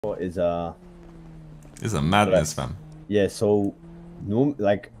is It's a madness, fam. yeah. So no,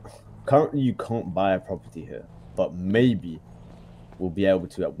 like currently you can't buy a property here, but maybe we'll be able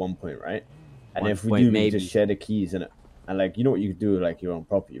to at one point, right? And One if we point, do, we maybe. just share the keys in it. And like you know what you can do with like your own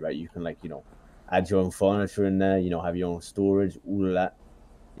property, right? You can like add your own furniture in there. Have your own storage, all of that.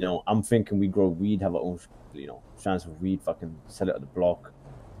 I'm thinking we grow weed, have our own strands of weed, fucking sell it at the block,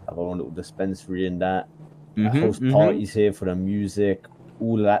 have our own little dispensary in that. Host parties here for the music,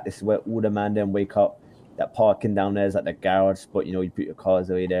 all of that. This is where all the man then wake up. That parking down there is at the garage spot. You put your cars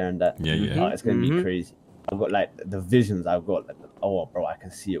away there and that. Yeah, yeah. It's gonna be crazy. I've got like the visions. I've got like, oh, bro, I can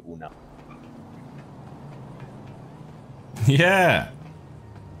see it all now. Yeah.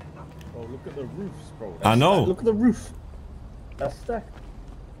 Bro, look at the roofs, bro. I know. Look at the roof. That's stacked.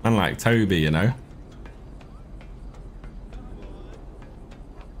 Unlike Toby, you know.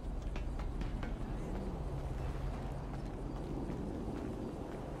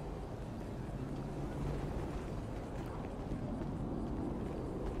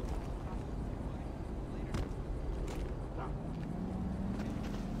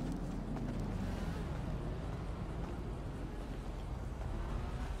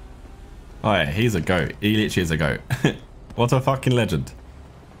 Oh yeah, he's a goat. He literally is a goat. What a fucking legend.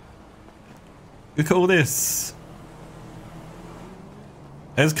 Look at all this.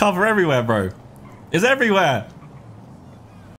 There's cover everywhere, bro. It's everywhere.